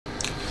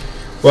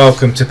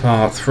Welcome to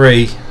part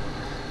 3.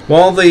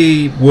 While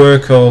the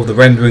work of the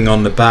rendering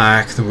on the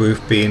back, the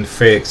roof being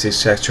fixed,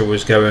 etc.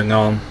 was going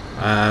on,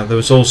 there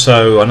was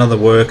also another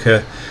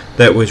worker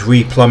that was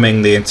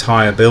replumbing the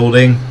entire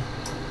building.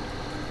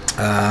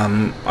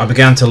 I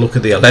began to look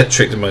at the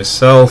electrics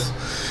myself.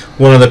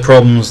 One of the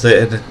problems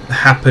that had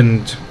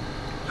happened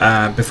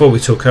before we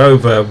took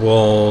over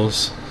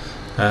was,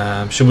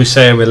 should we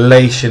say, a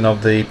relation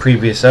of the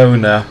previous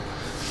owner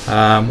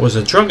was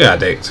a drug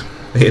addict.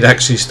 He had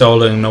actually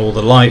stolen all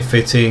the light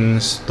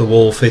fittings, the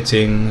wall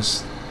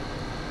fittings,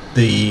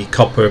 the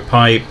copper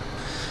pipe,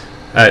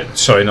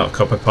 sorry, not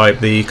copper pipe,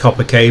 the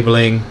copper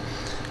cabling,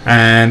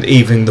 and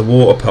even the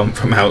water pump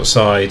from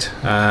outside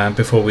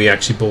before we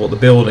actually bought the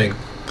building.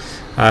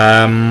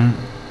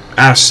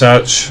 As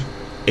such,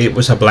 it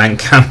was a blank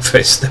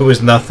canvas. There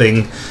was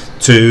nothing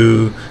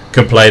to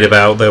complain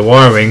about the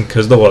wiring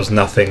because there was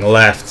nothing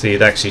left. He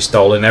had actually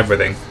stolen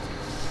everything.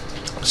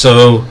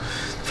 So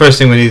first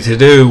thing we needed to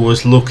do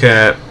was look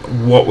at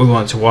what we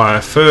want to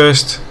wire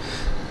first,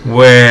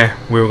 where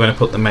we were going to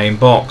put the main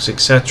box,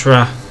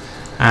 etc.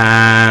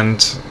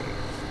 And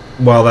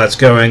while that's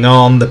going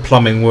on, the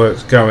plumbing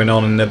work's going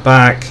on in the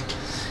back.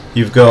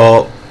 You've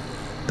got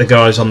the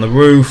guys on the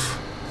roof,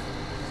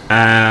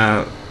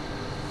 Arman,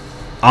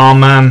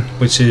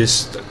 which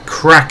is a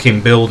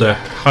cracking builder,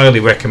 highly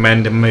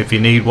recommend him if you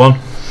need one.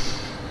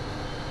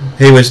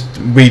 He was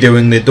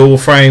redoing the door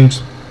frames.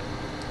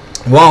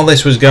 While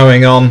this was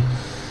going on,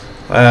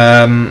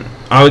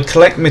 I would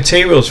collect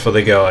materials for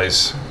the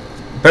guys.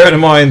 Bear in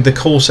mind the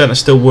call centre is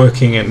still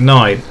working at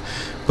night,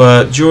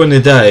 but during the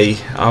day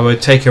I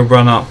would take a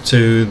run up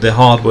to the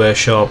hardware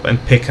shop and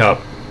pick up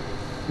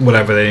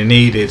whatever they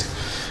needed.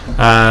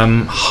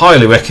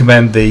 Highly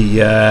recommend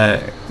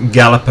the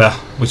Galloper,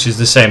 which is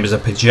the same as a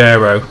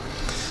Pajero,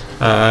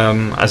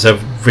 as a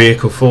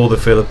vehicle for the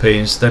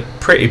Philippines. They're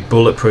pretty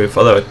bulletproof,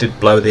 although it did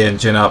blow the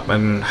engine up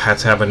and had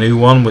to have a new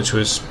one, which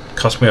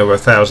cost me over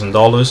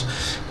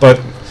 $1,000. But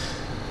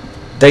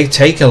they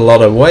take a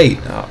lot of weight.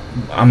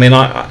 I mean,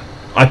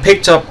 I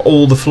picked up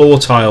all the floor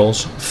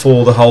tiles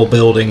for the whole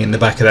building in the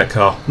back of that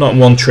car, not in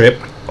one trip.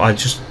 I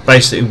just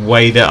basically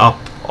weighed it up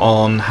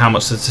on how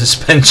much the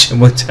suspension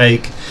would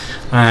take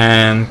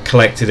and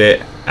collected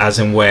it as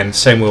and when.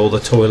 Same with all the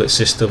toilet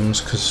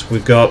systems, because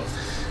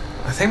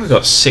I think we've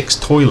got 6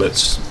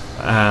 toilets,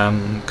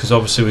 because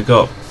obviously we've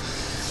got,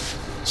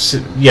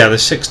 yeah,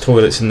 there's 6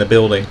 toilets in the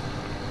building.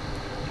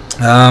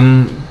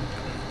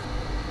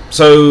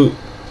 So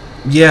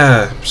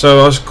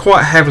I was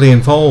quite heavily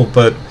involved,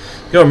 but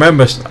you gotta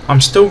remember,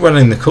 I'm still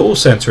running the call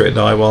center at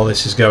night while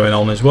this is going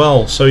on as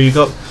well. So you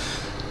got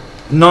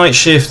night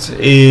shift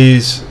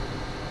is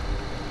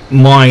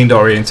mind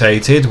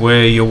orientated,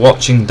 where you're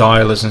watching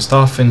dialers and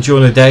stuff, and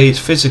during the day it's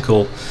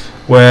physical,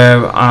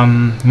 where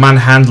I'm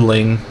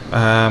manhandling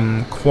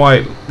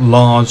quite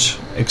large,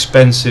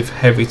 expensive,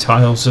 heavy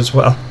tiles as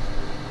well.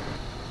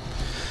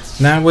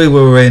 Now we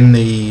were in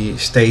the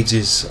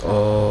stages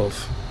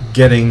of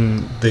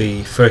getting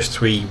the first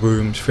 3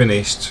 rooms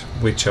finished,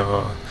 which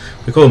are,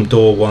 we call them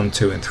door 1,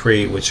 2 and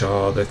 3, which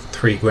are the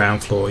 3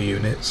 ground floor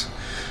units,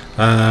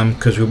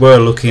 because we were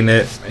looking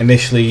at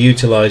initially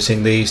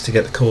utilizing these to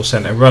get the call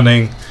center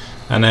running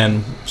and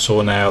then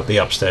sorting out the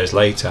upstairs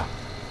later.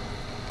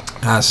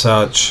 As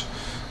such,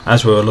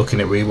 as we were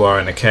looking at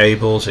rewiring the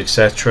cables,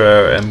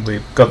 etc., and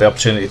we got the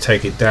opportunity to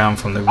take it down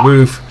from the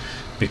roof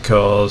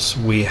because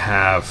we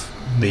have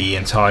the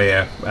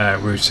entire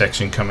roof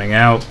section coming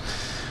out.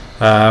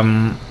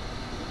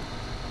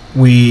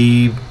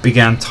 We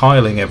began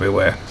tiling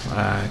everywhere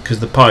because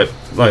the pipe,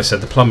 like I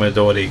said, the plumber had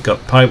already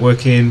got pipe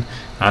work in.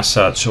 As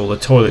such, all the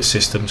toilet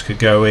systems could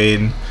go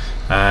in.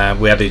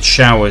 We added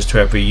showers to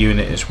every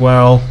unit as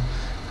well,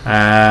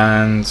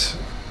 and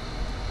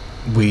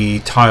we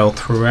tiled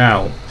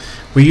throughout.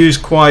 We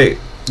used quite,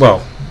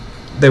 well,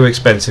 they were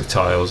expensive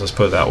tiles, let's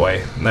put it that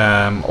way,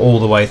 all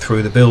the way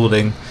through the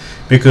building,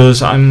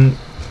 because I'm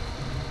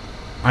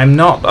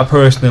not a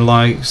person who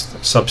likes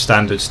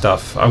substandard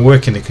stuff. I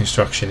work in the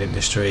construction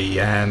industry,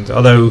 and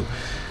although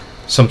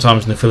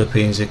sometimes in the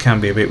Philippines it can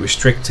be a bit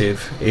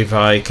restrictive, if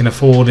I can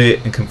afford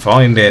it and can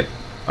find it,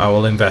 I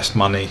will invest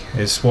money.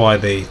 It's why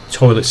the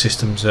toilet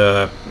systems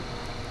are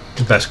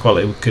the best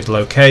quality we could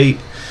locate,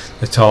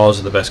 the tiles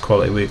are the best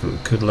quality we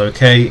could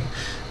locate,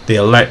 the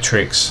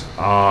electrics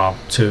are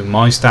to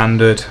my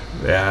standard,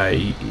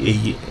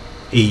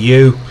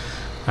 EU,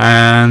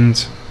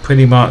 and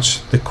pretty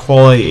much the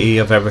quality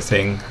of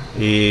everything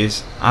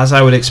is as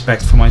I would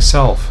expect for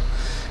myself,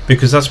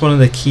 because that's one of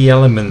the key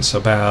elements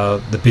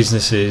about the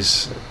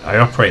businesses I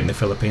operate in the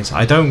Philippines.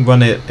 I don't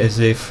run it as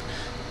if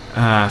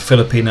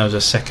Filipinos are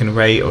second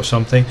rate or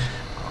something.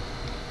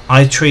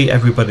 I treat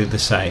everybody the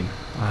same.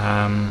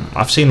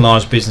 I've seen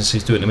large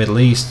businesses do it in the Middle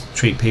East,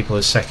 treat people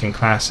as second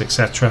class,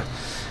 etc.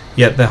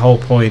 Yet the whole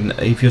point,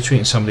 if you're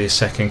treating somebody as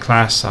second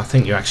class, I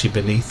think you're actually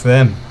beneath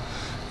them,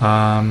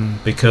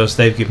 because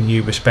they've given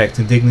you respect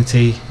and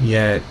dignity,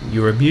 yet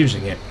you're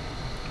abusing it.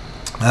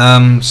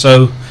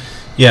 So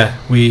yeah,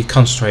 we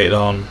concentrated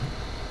on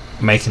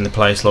making the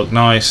place look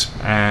nice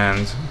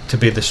and to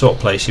be the sort of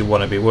place you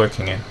want to be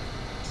working in.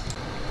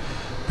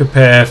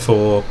 Prepare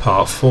for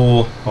part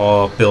 4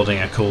 of building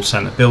a call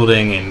center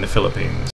building in the Philippines.